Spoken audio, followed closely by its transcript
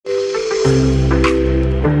In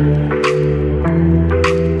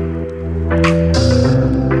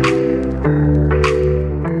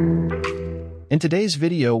today's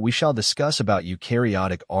video, we shall discuss about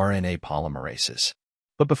eukaryotic RNA polymerases.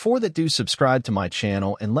 But before that, do subscribe to my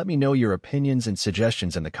channel and let me know your opinions and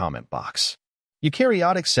suggestions in the comment box.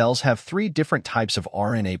 Eukaryotic cells have three different types of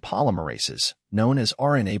RNA polymerases, known as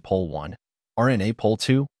RNA Pol 1, RNA Pol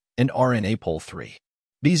 2, and RNA Pol 3.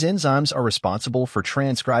 These enzymes are responsible for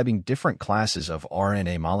transcribing different classes of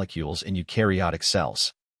RNA molecules in eukaryotic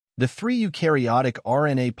cells. The three eukaryotic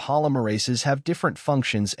RNA polymerases have different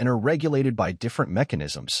functions and are regulated by different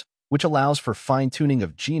mechanisms, which allows for fine-tuning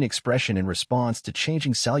of gene expression in response to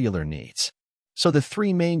changing cellular needs. So the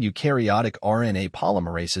three main eukaryotic RNA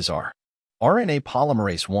polymerases are RNA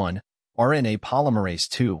polymerase 1, RNA polymerase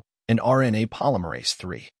 2, and RNA polymerase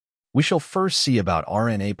 3. We shall first see about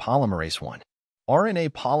RNA polymerase 1. RNA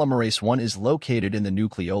polymerase 1 is located in the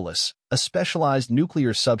nucleolus, a specialized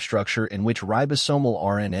nuclear substructure in which ribosomal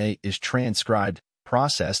RNA is transcribed,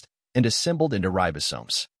 processed, and assembled into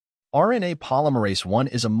ribosomes. RNA polymerase 1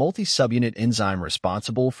 is a multi-subunit enzyme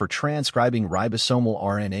responsible for transcribing ribosomal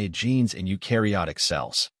RNA genes in eukaryotic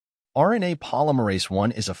cells. RNA polymerase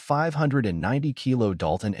 1 is a 590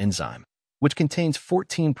 kilodalton enzyme, which contains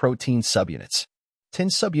 14 protein subunits. 10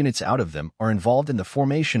 subunits out of them are involved in the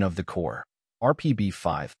formation of the core: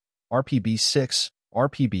 RPB5, RPB6,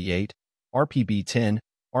 RPB8, RPB10,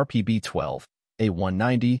 RPB12,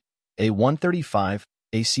 A190, A135,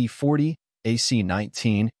 AC40,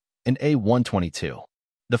 AC19, and A122.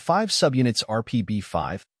 The 5 subunits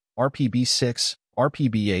RPB5, RPB6,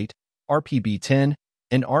 RPB8, RPB10,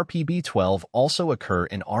 and RPB12 also occur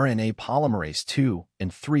in RNA polymerase 2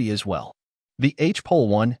 and 3 as well. The H Pol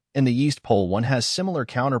 1 and the yeast Pol 1 has similar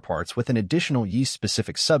counterparts with an additional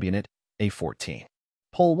yeast-specific subunit, A14.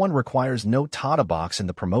 Pol 1 requires no TATA box in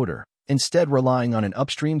the promoter, instead relying on an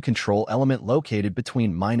upstream control element located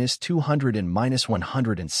between -200 and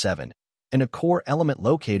 -107, and a core element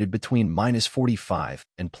located between -45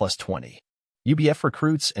 and +20. UBF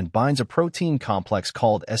recruits and binds a protein complex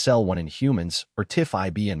called SL1 in humans, or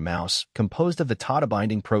TIF-IB in mouse, composed of the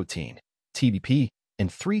TATA-binding protein, TBP,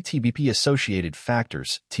 and 3 TBP-associated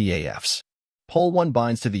factors, TAFs. Pol 1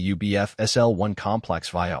 binds to the UBF SL1 complex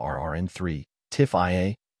via RRN3,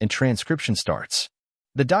 TIF-IA, and transcription starts.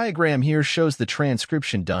 The diagram here shows the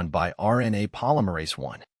transcription done by RNA polymerase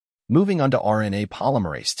 1. Moving on to RNA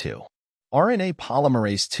polymerase 2. RNA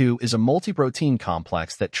polymerase 2 is a multiprotein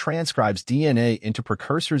complex that transcribes DNA into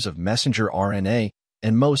precursors of messenger RNA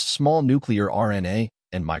and most small nuclear RNA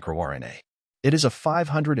and microRNA. It is a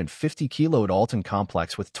 550 kilodalton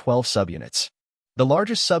complex with 12 subunits. The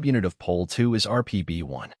largest subunit of Pol 2 is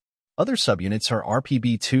RPB1. Other subunits are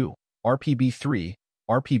RPB2, RPB3,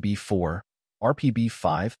 RPB4,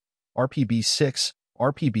 RPB5, RPB6,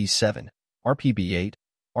 RPB7, RPB8,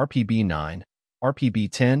 RPB9,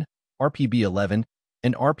 RPB10, RPB11,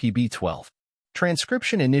 and RPB12.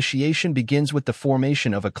 Transcription initiation begins with the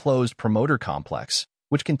formation of a closed promoter complex,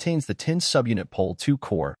 which contains the 10 subunit Pol 2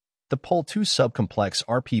 core, the Pol 2 subcomplex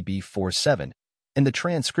RPB47, and the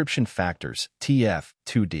transcription factors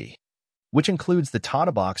TF2D, which includes the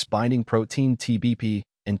TATA box binding protein TBP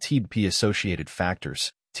and TBP-associated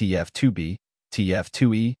factors TF2B,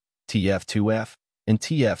 TF2E, TF2F, and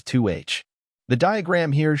TF2H. The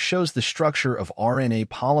diagram here shows the structure of RNA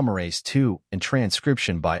polymerase 2 and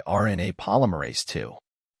transcription by RNA polymerase 2.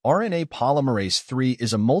 RNA polymerase 3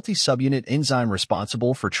 is a multi-subunit enzyme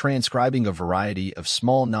responsible for transcribing a variety of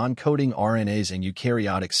small non-coding RNAs in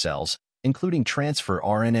eukaryotic cells, including transfer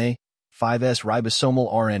RNA, 5S ribosomal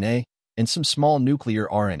RNA, and some small nuclear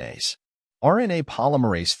RNAs. RNA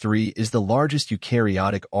polymerase 3 is the largest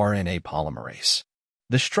eukaryotic RNA polymerase.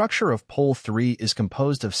 The structure of Pol 3 is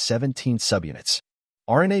composed of 17 subunits.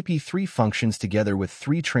 RNAP3 functions together with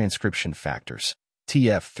 3 transcription factors,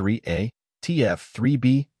 TF3A,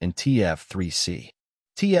 TF3B, and TF3C.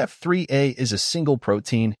 TF3A is a single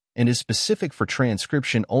protein and is specific for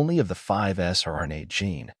transcription only of the 5S RNA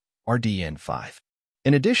gene, RDN5.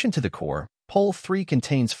 In addition to the core, Pol 3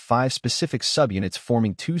 contains 5 specific subunits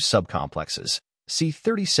forming 2 subcomplexes,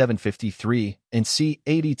 C3753 and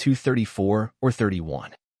C8234 or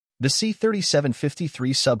 31. The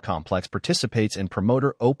C3753 subcomplex participates in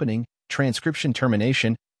promoter opening, transcription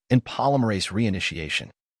termination, and polymerase reinitiation.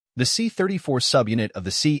 The C34 subunit of the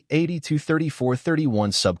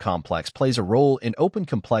C8234-31 subcomplex plays a role in open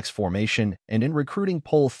complex formation and in recruiting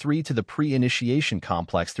Pol 3 to the pre-initiation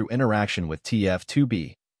complex through interaction with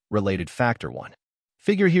TF2B, related factor 1.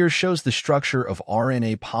 Figure here shows the structure of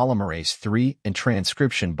RNA polymerase 3 and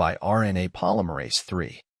transcription by RNA polymerase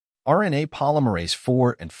 3. RNA polymerase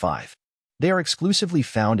 4 and 5. They are exclusively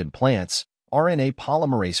found in plants. RNA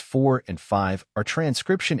polymerase 4 and 5 are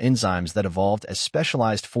transcription enzymes that evolved as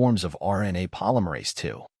specialized forms of RNA polymerase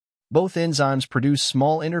 2. Both enzymes produce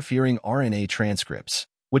small interfering RNA transcripts,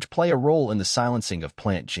 which play a role in the silencing of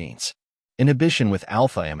plant genes. Inhibition with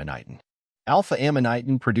alpha-amanitin.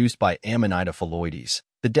 Alpha-amanitin produced by Amanita phalloides,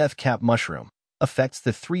 the death cap mushroom, affects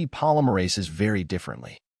the three polymerases very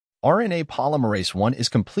differently. RNA polymerase 1 is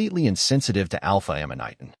completely insensitive to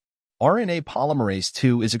alpha-amanitin. RNA polymerase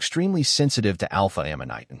 2 is extremely sensitive to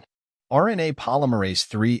alpha-amanitin. RNA polymerase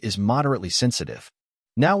 3 is moderately sensitive.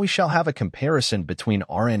 Now we shall have a comparison between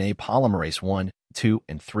RNA polymerase 1, 2,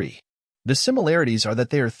 and 3. The similarities are that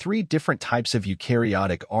there are three different types of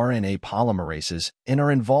eukaryotic RNA polymerases and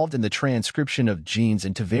are involved in the transcription of genes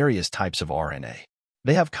into various types of RNA.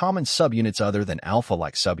 They have common subunits other than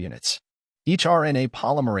alpha-like subunits. Each RNA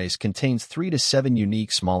polymerase contains 3 to 7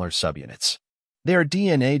 unique smaller subunits. They are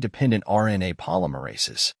DNA-dependent RNA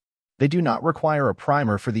polymerases. They do not require a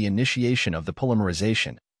primer for the initiation of the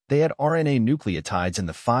polymerization. They add RNA nucleotides in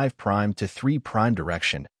the 5' to 3'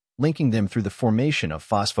 direction, linking them through the formation of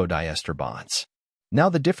phosphodiester bonds. Now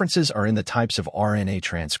the differences are in the types of RNA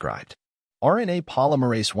transcribed. RNA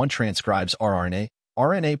polymerase 1 transcribes rRNA,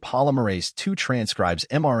 RNA polymerase 2 transcribes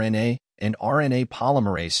mRNA, and RNA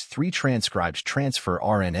polymerase 3 transcribes transfer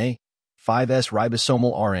RNA, 5S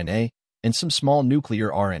ribosomal RNA, and some small nuclear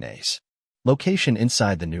RNAs. Location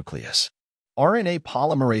inside the nucleus. RNA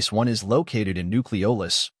polymerase 1 is located in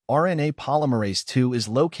nucleolus, RNA polymerase 2 is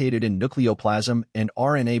located in nucleoplasm, and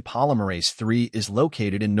RNA polymerase 3 is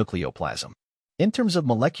located in nucleoplasm. In terms of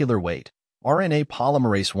molecular weight, RNA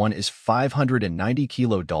polymerase 1 is 590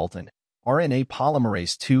 kilodalton, RNA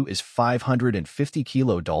polymerase 2 is 550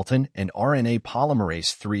 kilodalton, and RNA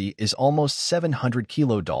polymerase 3 is almost 700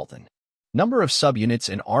 kilodalton. Number of subunits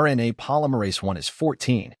in RNA polymerase 1 is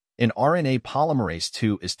 14, in RNA polymerase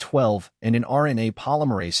 2 is 12, and in RNA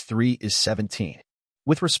polymerase 3 is 17.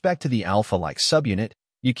 With respect to the alpha-like subunit,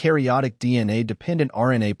 eukaryotic DNA-dependent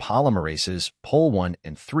RNA polymerases, Pol1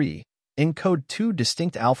 and 3, encode two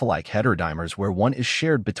distinct alpha-like heterodimers where one is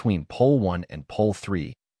shared between Pol1 and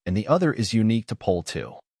Pol3, and the other is unique to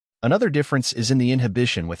Pol2. Another difference is in the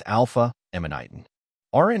inhibition with alpha-amanitin.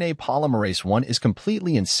 RNA polymerase 1 is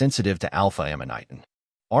completely insensitive to alpha-amanitin.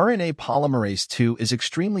 RNA polymerase 2 is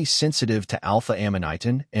extremely sensitive to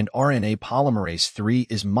alpha-amanitin, and RNA polymerase 3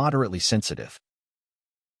 is moderately sensitive.